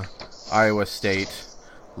Iowa. Iowa State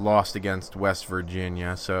lost against West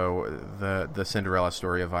Virginia, so the Cinderella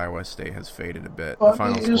story of Iowa State has faded a bit. Well, the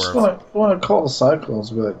final you just score want to call the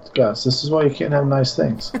cycles, but guys, this is why you can't have nice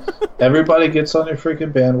things. Everybody gets on your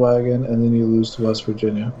freaking bandwagon, and then you lose to West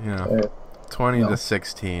Virginia. Yeah,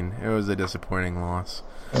 20-16. It was a disappointing loss.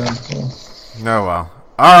 Yeah, Oh well.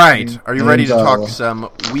 All right, are you ready to talk some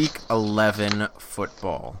Week 11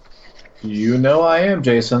 football? You know I am,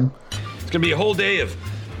 Jason. It's going to be a whole day of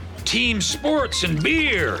team sports and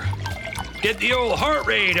beer. Get the old heart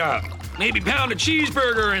rate up. Maybe pound a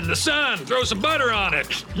cheeseburger in the sun. Throw some butter on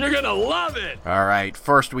it. You're going to love it. All right,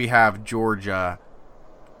 first we have Georgia,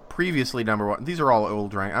 previously number 1. These are all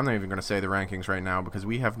old rank. I'm not even going to say the rankings right now because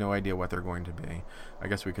we have no idea what they're going to be. I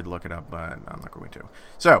guess we could look it up, but I'm not going to.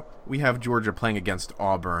 So, we have Georgia playing against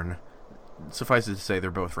Auburn. Suffice it to say, they're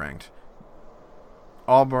both ranked.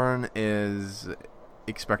 Auburn is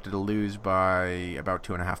expected to lose by about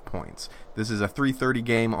 2.5 points. This is a 3:30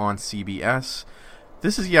 game on CBS.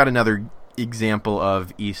 This is yet another example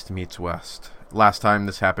of East meets West. Last time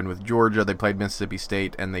this happened with Georgia, they played Mississippi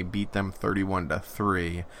State and they beat them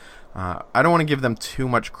 31-3. I don't want to give them too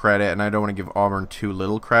much credit, and I don't want to give Auburn too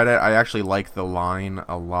little credit. I actually like the line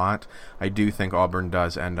a lot. I do think Auburn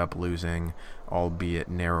does end up losing, albeit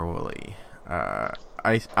narrowly.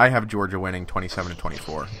 I have Georgia winning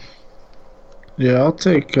 27-24. Yeah, I'll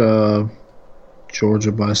take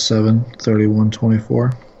Georgia by 7,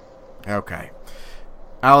 31-24. Okay.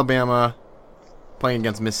 Alabama playing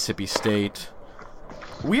against Mississippi State.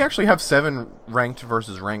 We actually have 7 ranked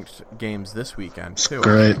versus ranked games this weekend, too.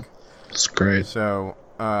 Great. It's great. So,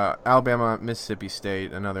 Alabama, Mississippi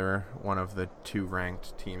State, another one of the 2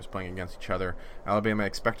 ranked teams playing against each other. Alabama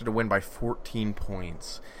expected to win by 14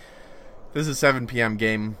 points. This is a 7 p.m.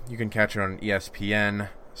 game. You can catch it on ESPN.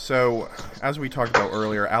 So, as we talked about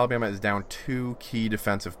earlier, Alabama is down 2 key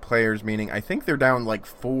defensive players, meaning I think they're down like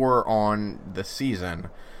 4 on the season.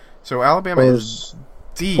 So, Alabama is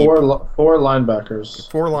deep. 4 linebackers.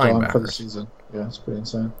 4 linebackers for the season. Yeah, it's pretty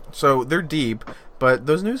insane. So they're deep, but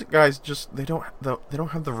those new guys just they don't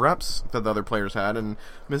have the reps that the other players had, and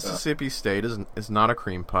Mississippi State is not a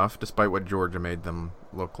cream puff, despite what Georgia made them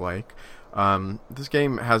look like. This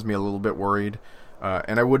game has me a little bit worried,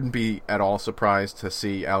 and I wouldn't be at all surprised to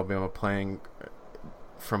see Alabama playing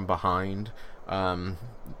from behind,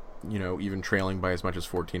 even trailing by as much as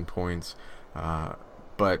 14 points.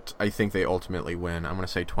 But I think they ultimately win. I'm going to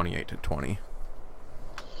say 28-20.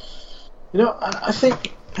 I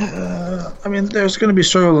think, there's going to be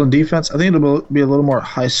struggle in defense. I think it'll be a little more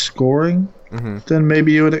high scoring than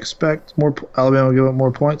maybe you would expect. Alabama will give up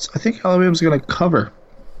more points. I think Alabama's going to cover.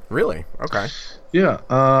 Really? Okay. Yeah.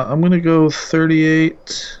 I'm going to go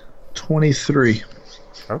 38-23.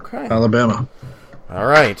 Okay. Alabama. All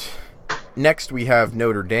right. Next, we have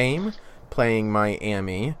Notre Dame playing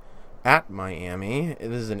Miami at Miami. This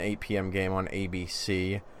is an 8 p.m. game on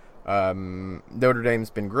ABC. Notre Dame's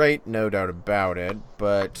been great, no doubt about it,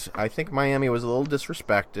 but I think Miami was a little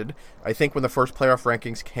disrespected. I think when the first playoff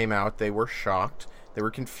rankings came out, they were shocked. They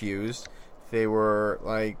were confused. They were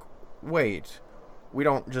like, wait, we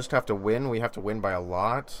don't just have to win, we have to win by a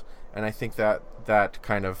lot. And I think that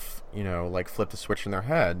kind of, flipped a switch in their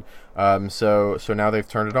head. So now they've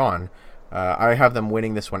turned it on. I have them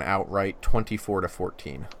winning this one outright,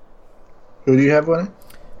 24-14. Who do you have winning?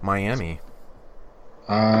 Miami.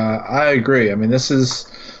 I agree. I mean, this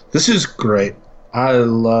is great. I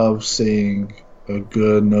love seeing a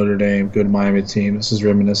good Notre Dame, good Miami team. This is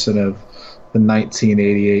reminiscent of the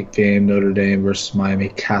 1988 game, Notre Dame versus Miami,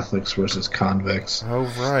 Catholics versus convicts. Oh,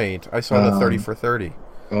 right. I saw the 30 for 30.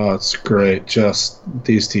 Oh, it's great. Just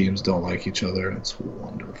these teams don't like each other, and it's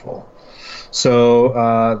wonderful. So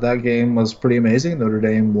that game was pretty amazing. Notre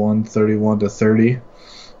Dame won 31-30.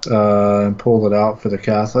 And pulled it out for the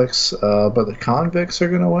Catholics, but the convicts are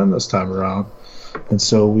going to win this time around, and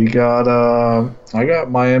so we got. I got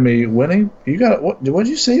Miami winning. You got what? Did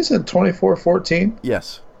you say? You said 24-14.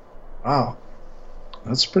 Yes. Wow,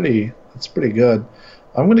 that's pretty good.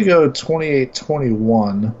 I'm going to go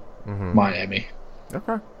 28-21. Miami.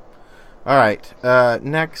 Okay. All right.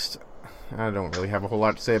 Next, I don't really have a whole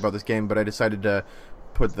lot to say about this game, but I decided to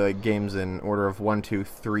put the games in order of 1, 2,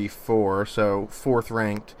 3, 4. So 4th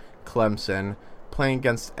ranked Clemson playing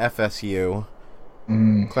against FSU.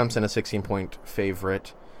 Clemson a 16-point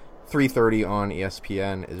favorite. 3:30 on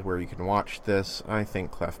ESPN is where you can watch this. I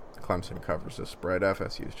think Clemson covers the spread.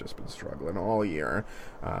 FSU's just been struggling all year,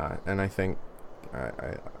 and I think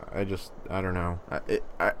I don't know.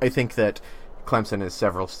 I think that Clemson is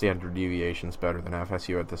several standard deviations better than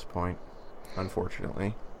FSU at this point,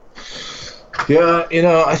 unfortunately. Yeah,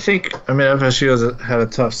 I think FSU has had a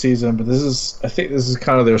tough season, but I think this is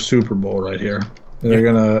kind of their Super Bowl right here. They're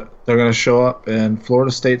gonna show up, and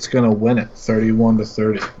Florida State's gonna win it,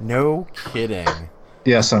 31-30. No kidding.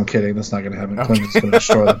 Yes, I'm kidding. That's not gonna happen. Clemson's gonna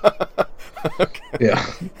destroy them. Okay. Yeah.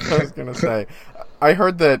 I was gonna say, I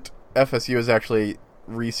heard that FSU is actually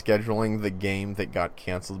rescheduling the game that got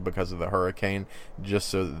canceled because of the hurricane, just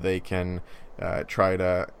so that they can try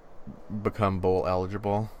to become bowl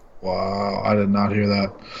eligible. Wow, I did not hear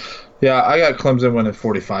that. Yeah, I got Clemson winning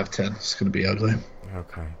 45-10. It's going to be ugly.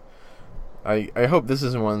 Okay. I hope this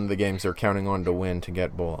isn't one of the games they're counting on to win to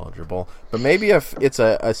get bowl eligible. But maybe if it's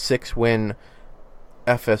a 6-win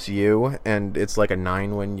FSU and it's like a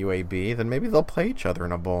 9-win UAB, then maybe they'll play each other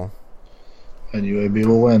in a bowl. And UAB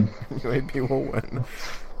will win. UAB will win.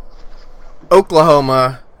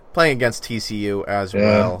 Oklahoma playing against TCU as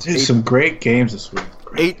well. Dude, some great games this week.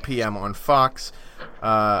 8 p.m. on Fox.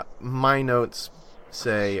 My notes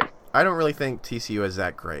say I don't really think TCU is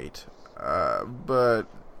that great, but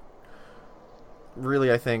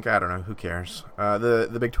really I think, I don't know, who cares?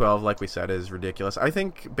 The Big 12, like we said, is ridiculous. I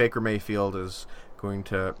think Baker Mayfield is going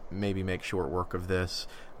to maybe make short work of this.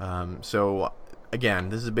 So again,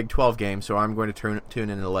 this is a Big 12 game, so I'm going to tune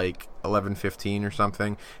into like 11:15 or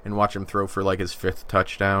something and watch him throw for like his 5th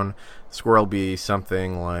touchdown. The score will be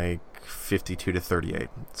something like 52-38.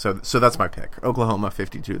 So that's my pick. Oklahoma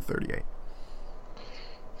 52-38.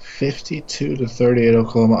 52-38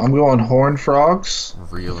 Oklahoma. I'm going Horned Frogs.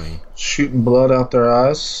 Really? Shooting blood out their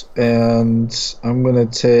eyes. And I'm going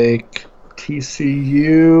to take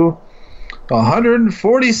TCU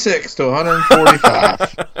 146 to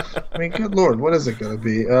 145. I mean, good Lord, what is it going to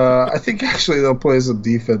be? I think actually they'll play some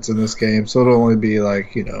defense in this game, so it'll only be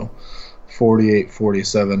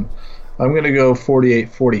 48-47. I'm going to go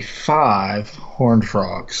 48-45 Horned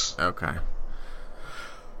Frogs. Okay.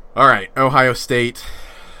 All right, Ohio State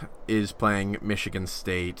is playing Michigan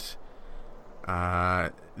State.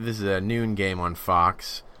 This is a noon game on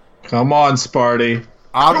Fox. Come on, Sparty.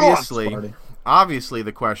 Obviously,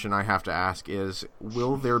 the question I have to ask is,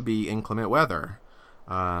 will there be inclement weather?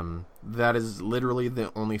 That is literally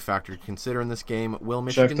the only factor to consider in this game. Will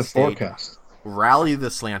Michigan State rally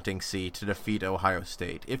the Slanting C to defeat Ohio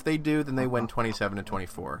State? If they do, then they win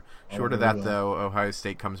 27-24. Short of that, though, Ohio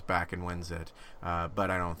State comes back and wins it.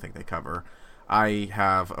 But I don't think they cover. I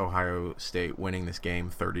have Ohio State winning this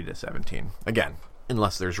game 30-17. Again,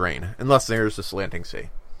 unless there's rain. Unless there's a Slanting C.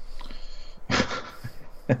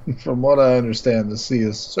 From what I understand, the sea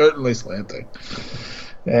is certainly slanting.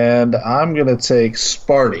 And I'm going to take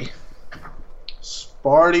Sparty.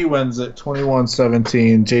 Sparty wins it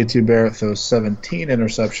 21-17. JT Barrett throws 17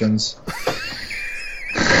 interceptions.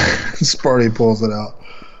 Sparty pulls it out.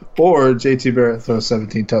 Or JT Barrett throws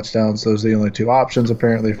 17 touchdowns. Those are the only two options,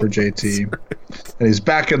 apparently, for JT. And he's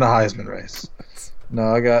back in the Heisman race. No,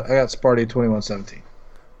 I got Sparty 21-17.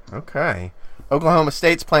 Okay. Oklahoma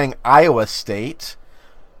State's playing Iowa State.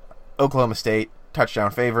 Oklahoma State, touchdown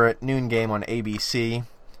favorite, noon game on ABC.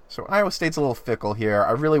 So Iowa State's a little fickle here. I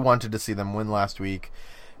really wanted to see them win last week,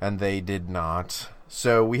 and they did not.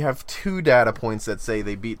 So we have 2 data points that say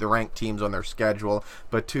they beat the ranked teams on their schedule,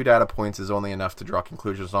 but 2 data points is only enough to draw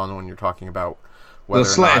conclusions on when you're talking about whether the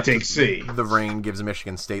Slanting C. The rain gives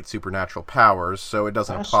Michigan State supernatural powers, so it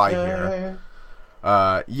doesn't apply here.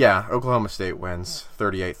 Oklahoma State wins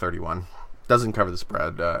 38-31. Doesn't cover the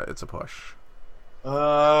spread. It's a push.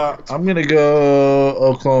 I'm going to go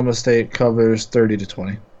Oklahoma State covers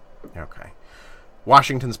 30-20. Okay.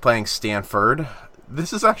 Washington's playing Stanford.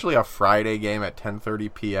 This is actually a Friday game at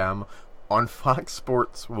 10:30 p.m. on Fox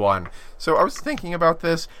Sports 1. So I was thinking about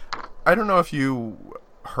this. I don't know if you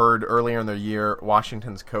heard earlier in the year,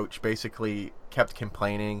 Washington's coach basically kept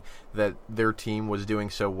complaining that their team was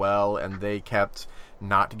doing so well and they kept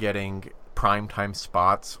not getting primetime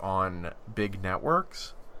spots on big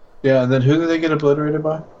networks. Yeah, and then who did they get obliterated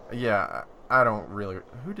by? Yeah, I don't really...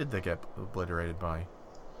 Who did they get obliterated by?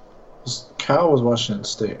 Cal was Washington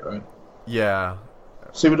State, right? Yeah.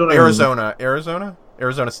 See, we don't Arizona State.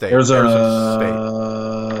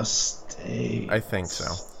 Arizona State. I think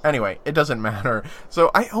so. Anyway, it doesn't matter.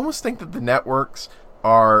 So I almost think that the networks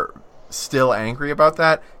are still angry about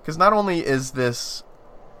that, because not only is this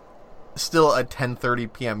still a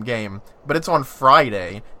 10:30 p.m. game, but it's on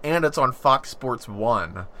Friday, and it's on Fox Sports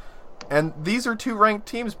 1. And these are 2 ranked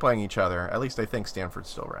teams playing each other. At least I think Stanford's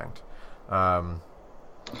still ranked.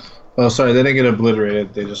 Oh, sorry, they didn't get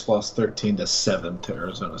obliterated. They just lost 13-7 to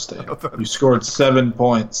Arizona State. You scored 7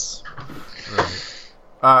 points.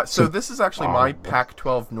 Right. So this is actually my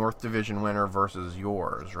Pac-12 North Division winner versus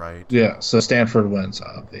yours, right? Yeah, so Stanford wins,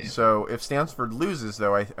 obviously. So if Stanford loses,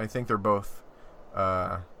 though, I think they're both...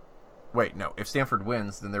 If Stanford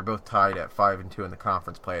wins, then they're both tied at 5-2 in the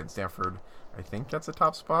conference play, and Stanford, I think, gets a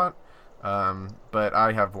top spot. But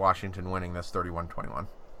I have Washington winning this 31-21.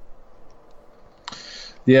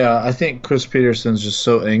 Yeah, I think Chris Peterson's just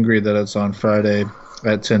so angry that it's on Friday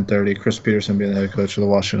at 10:30. Chris Peterson being the head coach of the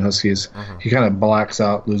Washington Huskies. He kind of blacks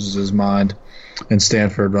out, loses his mind, and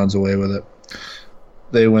Stanford runs away with it.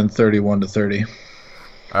 They win 31-30.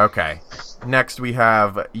 Okay. Next we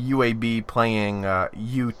have UAB playing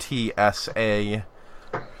UTSA.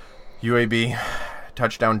 UAB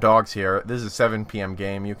touchdown dogs here. This is a 7 p.m.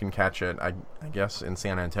 game. You can catch it, I guess, in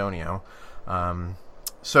San Antonio.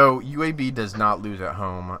 So UAB does not lose at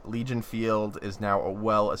home. Legion Field is now a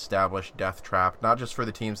well-established death trap, not just for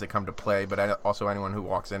the teams that come to play, but also anyone who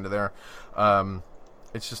walks into there.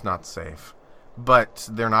 It's just not safe. But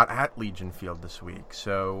they're not at Legion Field this week,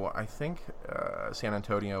 so I think San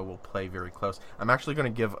Antonio will play very close. I'm actually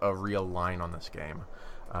going to give a real line on this game.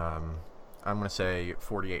 I'm going to say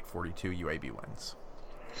 48-42 UAB wins.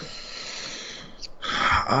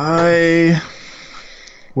 I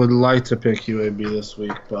would like to pick UAB this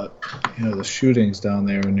week, but the shootings down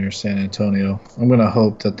there near San Antonio. I'm going to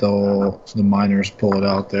hope that the Miners pull it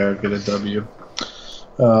out there, get a W.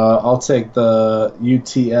 I'll take the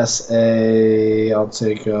UTSA. I'll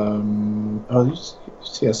take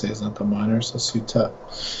UTSA is not the Miners. That's UTEP.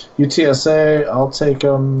 UTSA. I'll take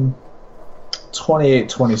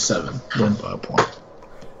 28-27. Win by a point.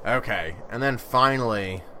 Okay, and then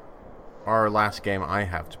finally, our last game I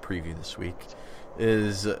have to preview this week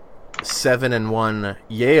is 7-1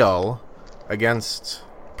 Yale against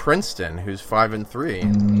Princeton, who's 5-3.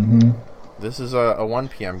 Mm-hmm. This is a 1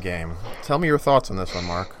 p.m. game. Tell me your thoughts on this one,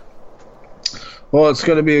 Mark. Well, it's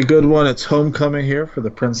going to be a good one. It's homecoming here for the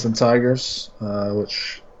Princeton Tigers,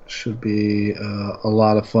 which should be a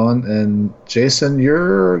lot of fun. And Jason,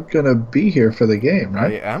 you're going to be here for the game,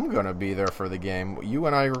 right? I am going to be there for the game. You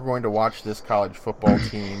and I are going to watch this college football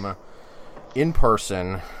team in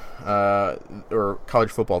person, or college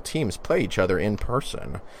football teams play each other in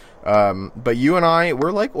person. But you and I,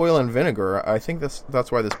 we're like oil and vinegar. I think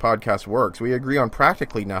that's why this podcast works. We agree on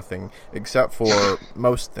practically nothing except for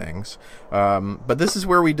most things. But this is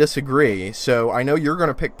where we disagree. So I know you're going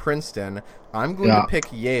to pick Princeton. I'm going to pick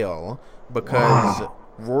Yale because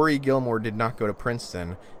Rory Gilmore did not go to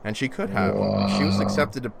Princeton, and she could have. She was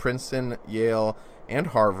accepted to Princeton, Yale, and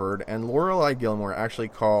Harvard, and Lorelai Gilmore actually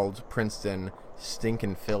called Princeton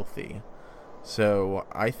stinkin' filthy. So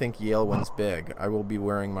I think Yale wins big. I will be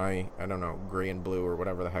wearing my, gray and blue or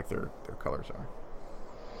whatever the heck their colors are.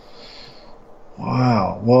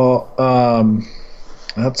 Wow. Well,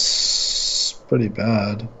 that's pretty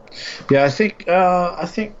bad. Yeah, I think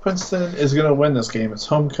Princeton is going to win this game. It's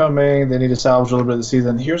homecoming. They need to salvage a little bit of the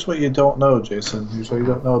season. Here's what you don't know, Jason. Here's what you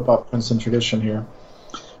don't know about Princeton tradition here.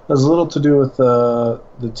 It has little to do with the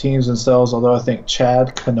teams themselves, although I think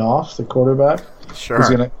Chad Kanoff, the quarterback, sure,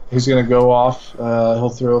 he's gonna go off. He'll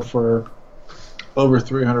throw for over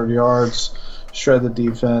 300 yards, shred the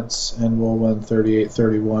defense, and we'll win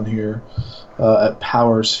 38-31 here at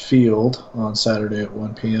Powers Field on Saturday at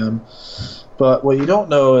 1 p.m. But what you don't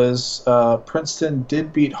know is Princeton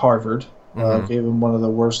did beat Harvard. Gave them one of the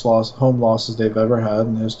worst home losses they've ever had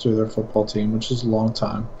in the history of their football team, which is a long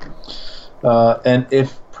time. And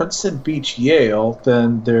if Princeton beats Yale,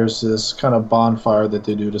 then there's this kind of bonfire that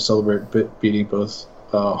they do to celebrate beating both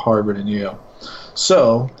Harvard and Yale.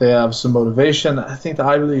 So they have some motivation. I think the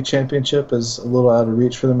Ivy League championship is a little out of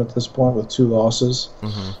reach for them at this point with 2 losses.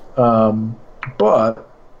 But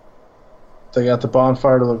they got the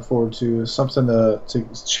bonfire to look forward to, something to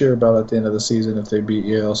cheer about at the end of the season if they beat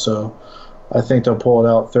Yale. So I think they'll pull it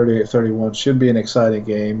out 38-31. Should be an exciting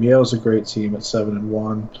game. Yale's a great team at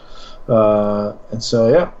 7-1. And so,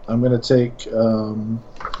 yeah, I'm going to take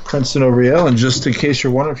Princeton over Yale. And just in case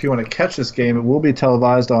you're wondering if you want to catch this game, it will be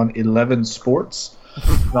televised on 11 Sports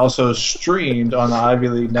and also streamed on the Ivy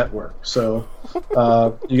League Network. So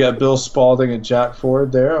you got Bill Spalding and Jack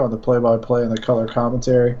Ford there on the play-by-play and the color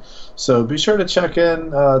commentary. So be sure to check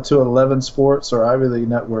in to 11 Sports or Ivy League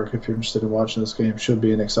Network if you're interested in watching this game. Should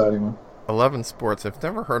be an exciting one. 11 Sports. I've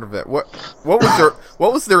never heard of it. What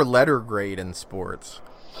was their letter grade in sports?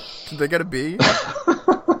 Did they get a B?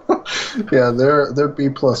 Yeah, they're B+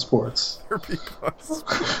 Sports. They're B+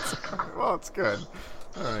 Sports. Well, it's good.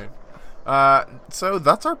 All right. So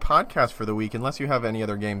that's our podcast for the week. Unless you have any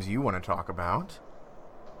other games you want to talk about.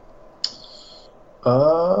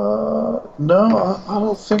 No, I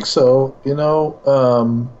don't think so.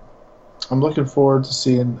 I'm looking forward to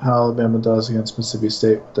seeing how Alabama does against Mississippi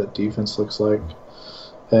State, what that defense looks like.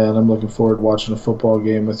 And I'm looking forward to watching a football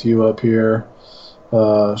game with you up here.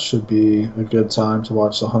 Should be a good time to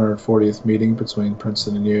watch the 140th meeting between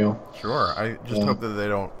Princeton and Yale. Sure. I just hope that they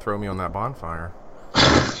don't throw me on that bonfire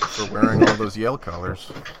for wearing all those Yale colors.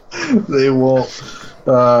 They won't.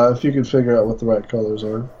 If you can figure out what the right colors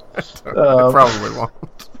are. I probably won't.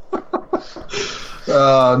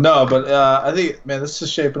 No, but I think, man, this is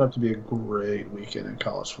shaping up to be a great weekend in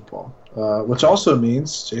college football. Which also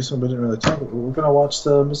means, Jason, we didn't really talk about, we're going to watch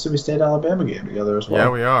the Mississippi State-Alabama game together as well. Yeah,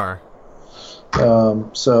 we are.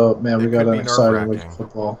 So, man, we got an exciting week of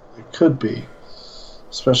football. It could be,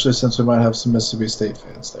 especially since we might have some Mississippi State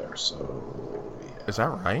fans there. So, yeah. Is that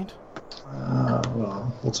right?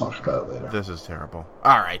 Well, we'll talk about it later. This is terrible.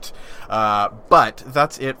 All right. But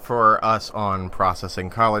that's it for us on Processing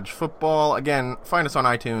College Football. Again, find us on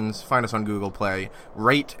iTunes, find us on Google Play,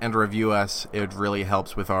 rate and review us. It really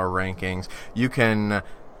helps with our rankings. You can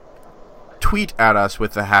tweet at us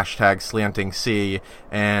with the hashtag SlantingC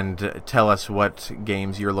and tell us what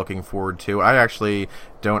games you're looking forward to. I actually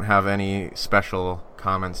don't have any special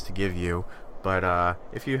comments to give you, but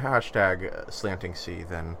if you hashtag SlantingC,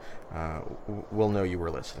 then we'll know you were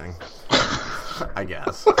listening. I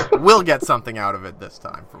guess. We'll get something out of it this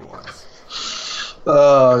time for once.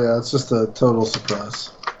 Oh, yeah, it's just a total surprise.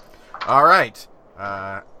 All right.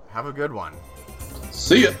 Have a good one.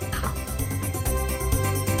 See ya.